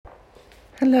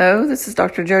Hello, this is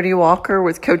Dr. Jody Walker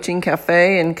with Coaching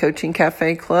Cafe and Coaching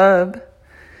Cafe Club.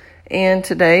 And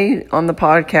today on the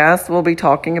podcast, we'll be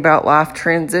talking about life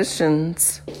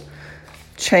transitions,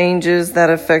 changes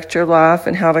that affect your life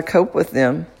and how to cope with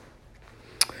them.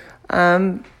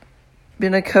 I've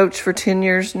been a coach for 10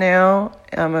 years now.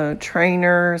 I'm a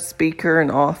trainer, speaker, and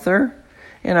author,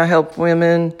 and I help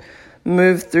women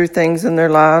move through things in their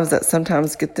lives that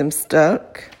sometimes get them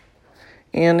stuck.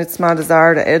 And it's my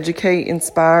desire to educate,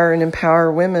 inspire, and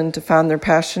empower women to find their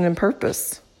passion and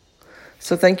purpose.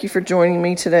 So thank you for joining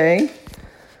me today.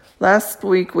 Last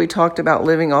week we talked about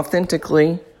living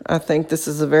authentically. I think this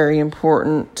is very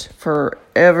important for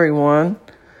everyone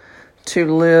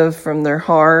to live from their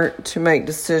heart, to make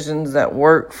decisions that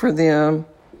work for them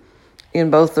in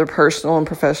both their personal and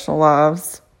professional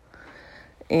lives.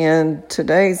 And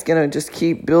today's going to just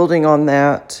keep building on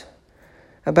that,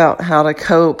 about how to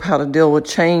cope, how to deal with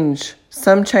change.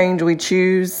 Some change we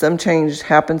choose, some change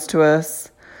happens to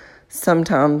us.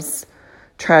 Sometimes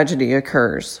tragedy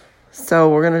occurs.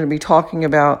 So we're going to be talking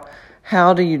about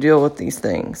how do you deal with these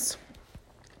things.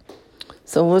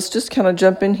 So let's just kind of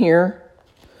jump in here.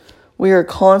 We are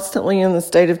constantly in the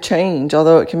state of change,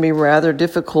 although it can be rather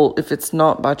difficult if it's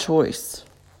not by choice.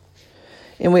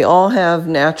 And we all have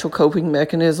natural coping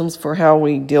mechanisms for how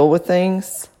we deal with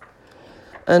things.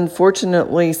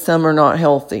 Unfortunately, some are not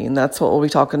healthy, and that's what we'll be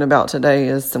talking about today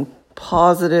is some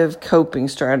positive coping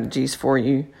strategies for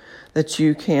you that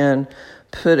you can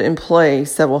put in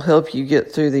place that will help you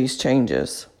get through these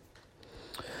changes.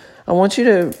 I want you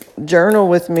to journal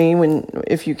with me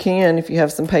if you can, if you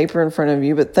have some paper in front of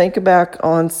you, but think back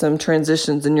on some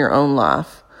transitions in your own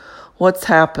life. What's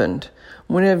happened?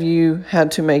 When have you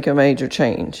had to make a major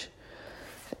change?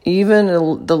 Even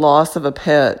the loss of a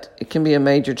pet, it can be a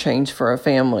major change for a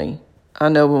family. I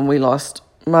know when we lost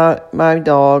my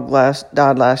dog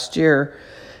died last year,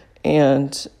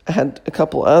 and I had a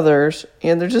couple others,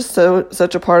 and they're just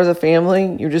such a part of the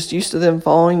family. You're just used to them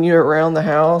following you around the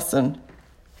house and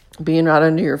being right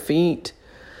under your feet.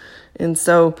 And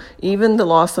so even the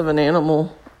loss of an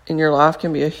animal in your life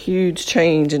can be a huge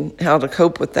change in how to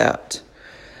cope with that.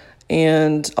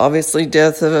 And obviously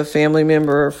death of a family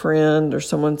member or friend or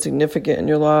someone significant in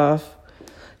your life.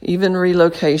 Even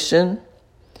relocation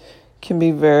can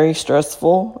be very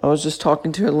stressful. I was just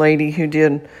talking to a lady who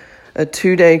did a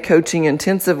 2-day coaching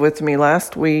intensive with me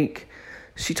last week.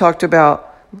 She talked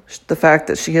about the fact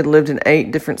that she had lived in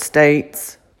 8 different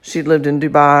states. She'd lived in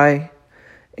Dubai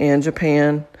and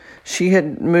Japan. She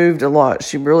had moved a lot.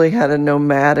 She really had a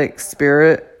nomadic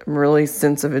spirit, really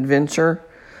sense of adventure.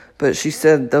 But she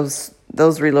said those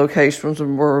relocations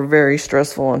were very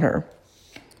stressful on her.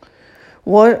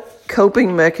 What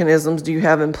coping mechanisms do you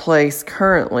have in place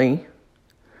currently?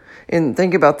 And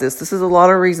think about this. This is a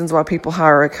lot of reasons why people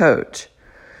hire a coach.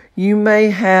 You may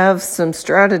have some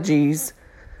strategies,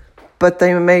 but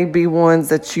they may be ones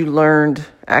that you learned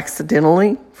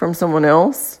accidentally from someone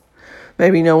else.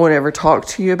 Maybe no one ever talked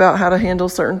to you about how to handle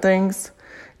certain things.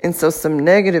 And so some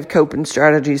negative coping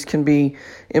strategies can be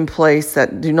in place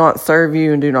that do not serve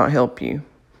you and do not help you.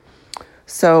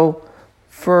 So,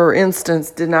 for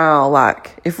instance, denial,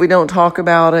 like if we don't talk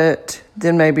about it,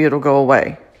 then maybe it'll go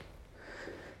away.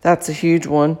 That's a huge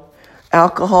one.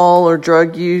 Alcohol or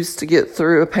drug use to get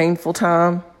through a painful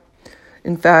time.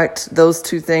 In fact, those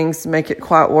 2 things make it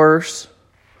quite worse.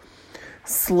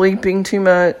 Sleeping too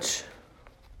much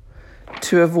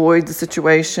to avoid the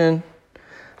situation.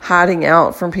 Hiding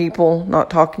out from people, not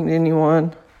talking to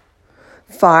anyone,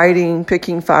 fighting,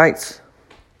 picking fights,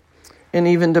 and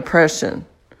even depression.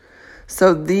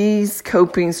 So these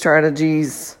coping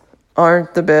strategies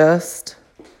aren't the best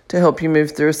to help you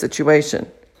move through a situation.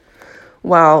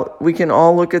 While we can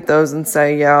all look at those and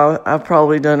say, yeah, I've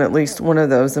probably done at least one of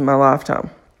those in my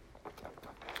lifetime.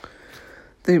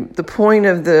 The point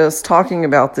of this, talking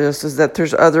about this, is that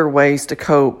there's other ways to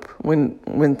cope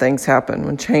when things happen,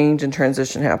 when change and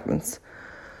transition happens.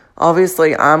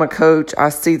 Obviously, I'm a coach. I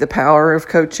see the power of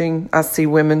coaching. I see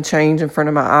women change in front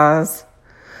of my eyes.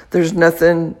 There's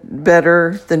nothing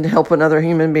better than to help another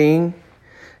human being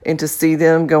and to see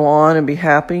them go on and be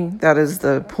happy. That is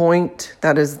the point.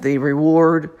 That is the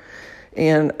reward.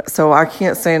 And so I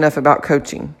can't say enough about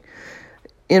coaching.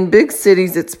 In big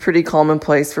cities, it's pretty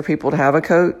commonplace for people to have a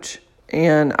coach.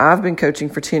 And I've been coaching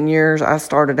for 10 years. I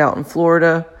started out in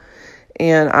Florida.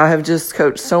 And I have just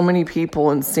coached so many people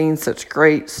and seen such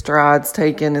great strides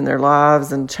taken in their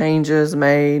lives and changes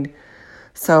made.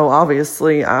 So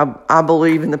obviously, I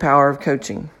believe in the power of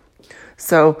coaching.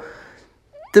 So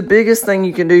the biggest thing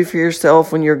you can do for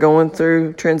yourself when you're going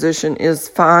through transition is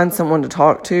find someone to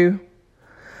talk to.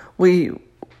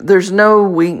 there's no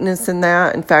weakness in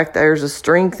that. In fact, there's a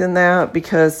strength in that,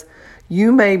 because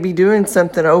you may be doing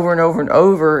something over and over and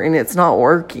over and it's not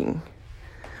working.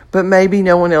 But maybe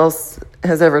no one else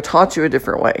has ever taught you a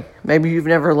different way. Maybe you've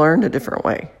never learned a different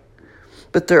way.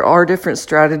 But there are different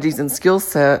strategies and skill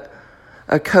set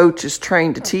a coach is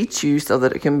trained to teach you so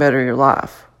that it can better your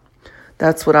life.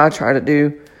 That's what I try to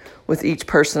do with each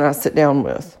person I sit down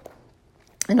with.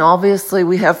 And obviously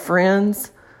we have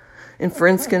friends, and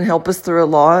friends can help us through a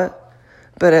lot.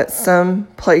 But at some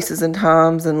places and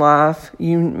times in life,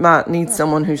 you might need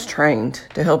someone who's trained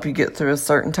to help you get through a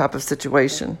certain type of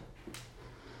situation.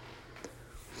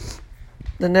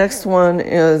 The next one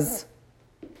is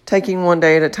taking one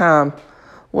day at a time.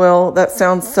 Well, that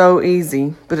sounds so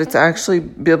easy, but it's actually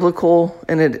biblical,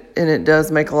 and it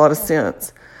does make a lot of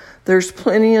sense. There's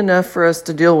plenty enough for us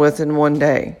to deal with in one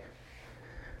day.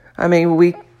 I mean,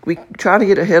 we try to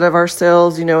get ahead of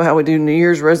ourselves, you know how we do New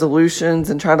Year's resolutions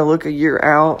and try to look a year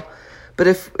out. But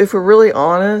if we're really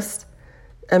honest,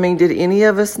 I mean, did any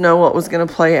of us know what was going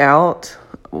to play out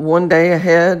one day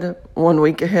ahead, 1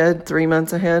 week ahead, 3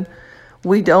 months ahead?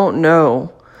 We don't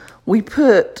know. We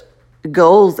put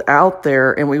goals out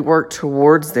there and we work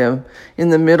towards them. In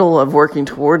the middle of working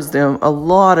towards them, a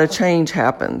lot of change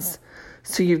happens.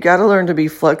 So you've got to learn to be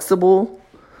flexible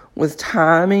with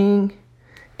timing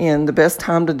and the best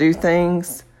time to do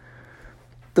things.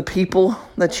 The people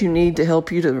that you need to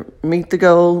help you to meet the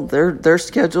goal, their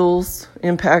schedules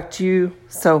impact you.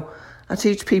 So I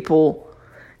teach people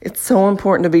it's so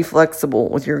important to be flexible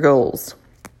with your goals.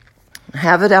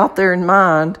 Have it out there in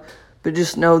mind, but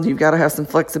just know that you've got to have some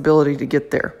flexibility to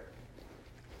get there.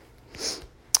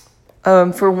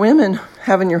 For women,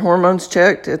 having your hormones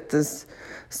checked at this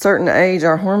certain age,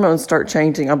 our hormones start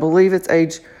changing. I believe it's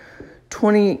age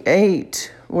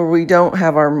 28 where we don't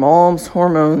have our mom's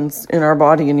hormones in our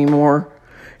body anymore.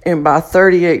 And by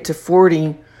 38 to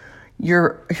 40,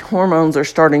 your hormones are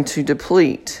starting to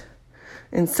deplete.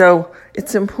 And so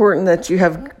it's important that you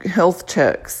have health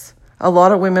checks. A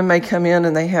lot of women may come in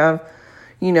and they have,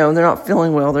 they're not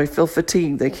feeling well. They feel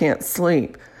fatigued. They can't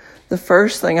sleep. The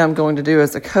first thing I'm going to do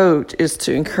as a coach is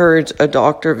to encourage a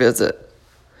doctor visit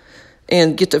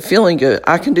and get to feeling good.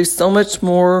 I can do so much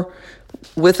more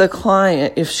with a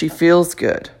client if she feels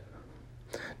good.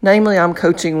 Namely, I'm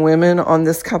coaching women on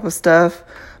this type of stuff,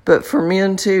 but for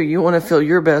men too, you want to feel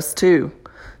your best too,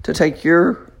 to take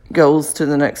your goals to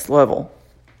the next level.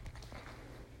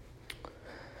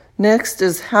 Next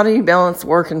is, how do you balance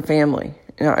work and family?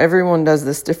 Now, everyone does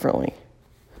this differently.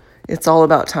 It's all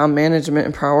about time management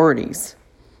and priorities.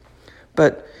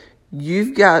 But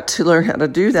you've got to learn how to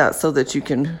do that so that you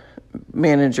can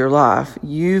manage your life.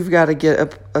 You've got to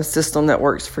get a system that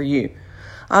works for you.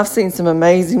 I've seen some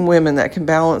amazing women that can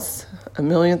balance a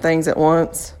million things at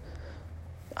once.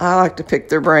 I like to pick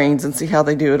their brains and see how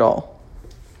they do it all.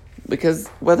 Because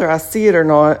whether I see it or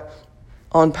not,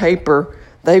 on paper,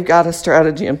 they've got a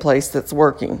strategy in place that's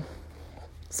working.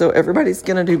 So everybody's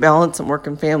going to do balance and work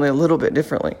and family a little bit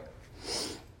differently.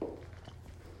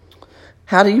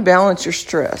 How do you balance your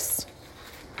stress?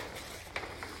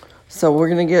 So we're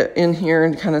going to get in here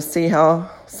and kind of see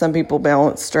how some people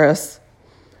balance stress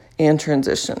and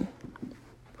transition.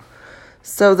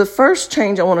 So the first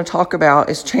change I want to talk about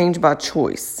is change by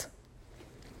choice.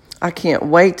 I can't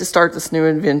wait to start this new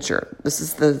adventure. This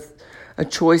is a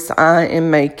choice I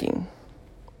am making.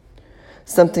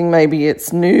 Something, maybe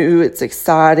it's new, it's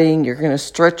exciting, you're going to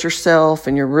stretch yourself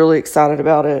and you're really excited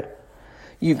about it.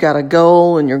 You've got a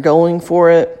goal and you're going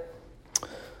for it.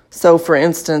 So, for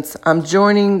instance, I'm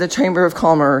joining the Chamber of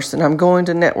Commerce and I'm going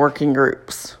to networking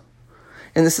groups.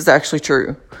 And this is actually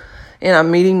true. And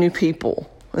I'm meeting new people.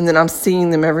 And then I'm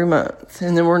seeing them every month.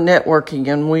 And then we're networking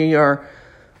and we are,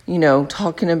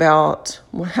 talking about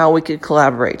how we could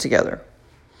collaborate together.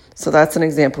 So that's an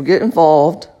example. Get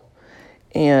involved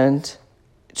and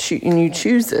you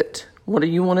choose it. What do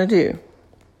you want to do?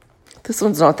 This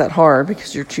one's not that hard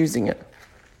because you're choosing it.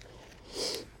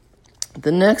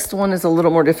 The next one is a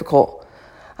little more difficult.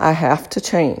 I have to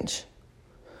change.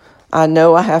 I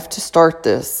know I have to start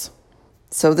this.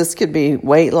 So this could be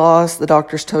weight loss. The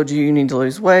doctors told you need to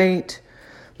lose weight.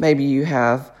 Maybe you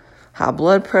have high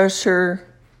blood pressure.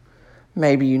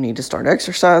 Maybe you need to start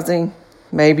exercising.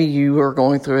 Maybe you are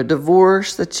going through a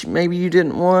divorce that maybe you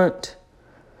didn't want.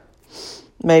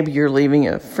 Maybe you're leaving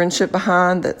a friendship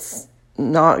behind that's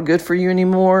not good for you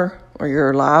anymore, or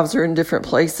your lives are in different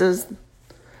places.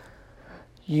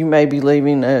 You may be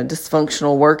leaving a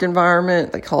dysfunctional work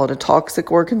environment. They call it a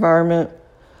toxic work environment.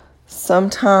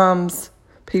 Sometimes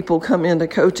people come into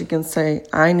coaching and say,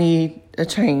 I need a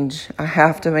change. I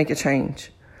have to make a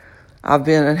change. I've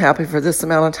been unhappy for this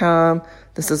amount of time.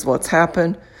 This is what's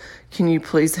happened. Can you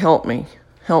please help me?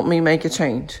 Help me make a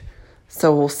change.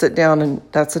 So we'll sit down, and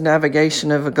that's a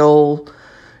navigation of a goal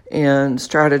and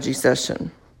strategy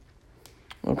session.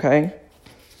 Okay?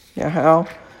 Yeah,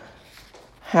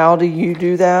 how do you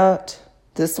do that?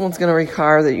 This one's going to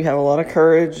require that you have a lot of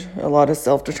courage, a lot of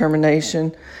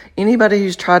self-determination. Anybody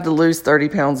who's tried to lose 30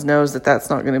 pounds knows that that's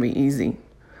not going to be easy.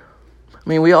 I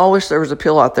mean, we all wish there was a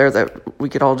pill out there that we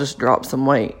could all just drop some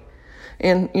weight.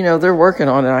 And, they're working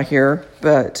on it, I hear.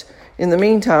 But in the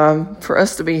meantime, for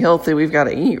us to be healthy, we've got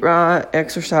to eat right,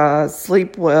 exercise,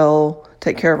 sleep well,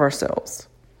 take care of ourselves.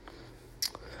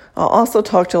 I'll also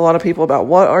talk to a lot of people about,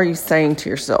 what are you saying to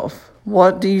yourself?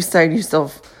 What do you say to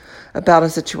yourself about a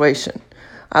situation?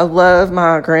 I love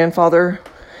my grandfather.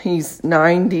 He's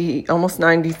 90, almost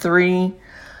 93.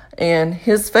 And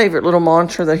his favorite little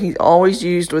mantra that he always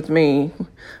used with me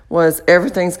was,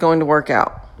 everything's going to work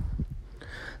out.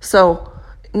 So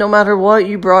no matter what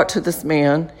you brought to this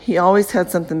man, he always had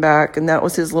something back. And that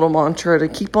was his little mantra to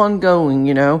keep on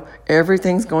going,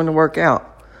 everything's going to work out.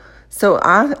 So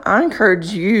I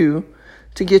encourage you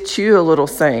to get you a little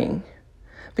saying,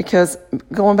 because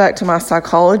going back to my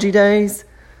psychology days,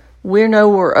 we know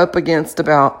we're up against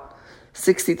about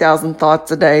 60,000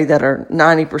 thoughts a day that are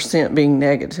 90% being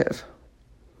negative.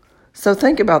 So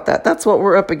think about that. That's what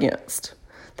we're up against.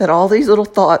 That all these little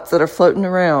thoughts that are floating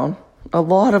around, a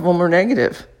lot of them are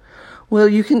negative. Well,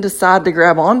 you can decide to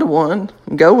grab onto one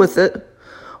and go with it,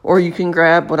 or you can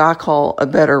grab what I call a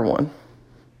better one.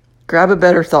 Grab a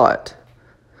better thought.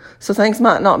 So things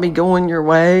might not be going your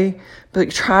way,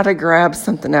 but try to grab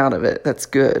something out of it that's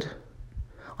good.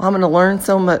 I'm going to learn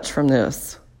so much from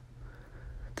this.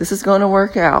 This is going to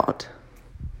work out.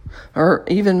 Or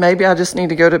even maybe I just need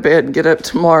to go to bed and get up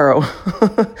tomorrow.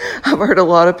 I've heard a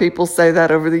lot of people say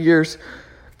that over the years.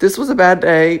 This was a bad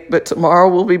day, but tomorrow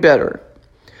will be better.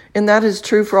 And that is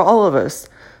true for all of us.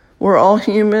 We're all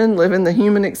human, living the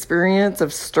human experience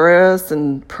of stress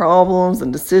and problems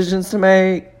and decisions to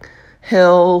make,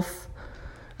 health,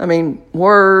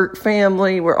 work,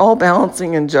 family. We're all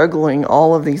balancing and juggling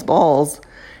all of these balls.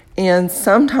 And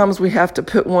sometimes we have to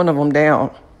put one of them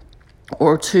down,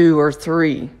 or two or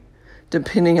three,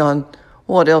 depending on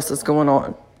what else is going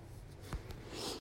on.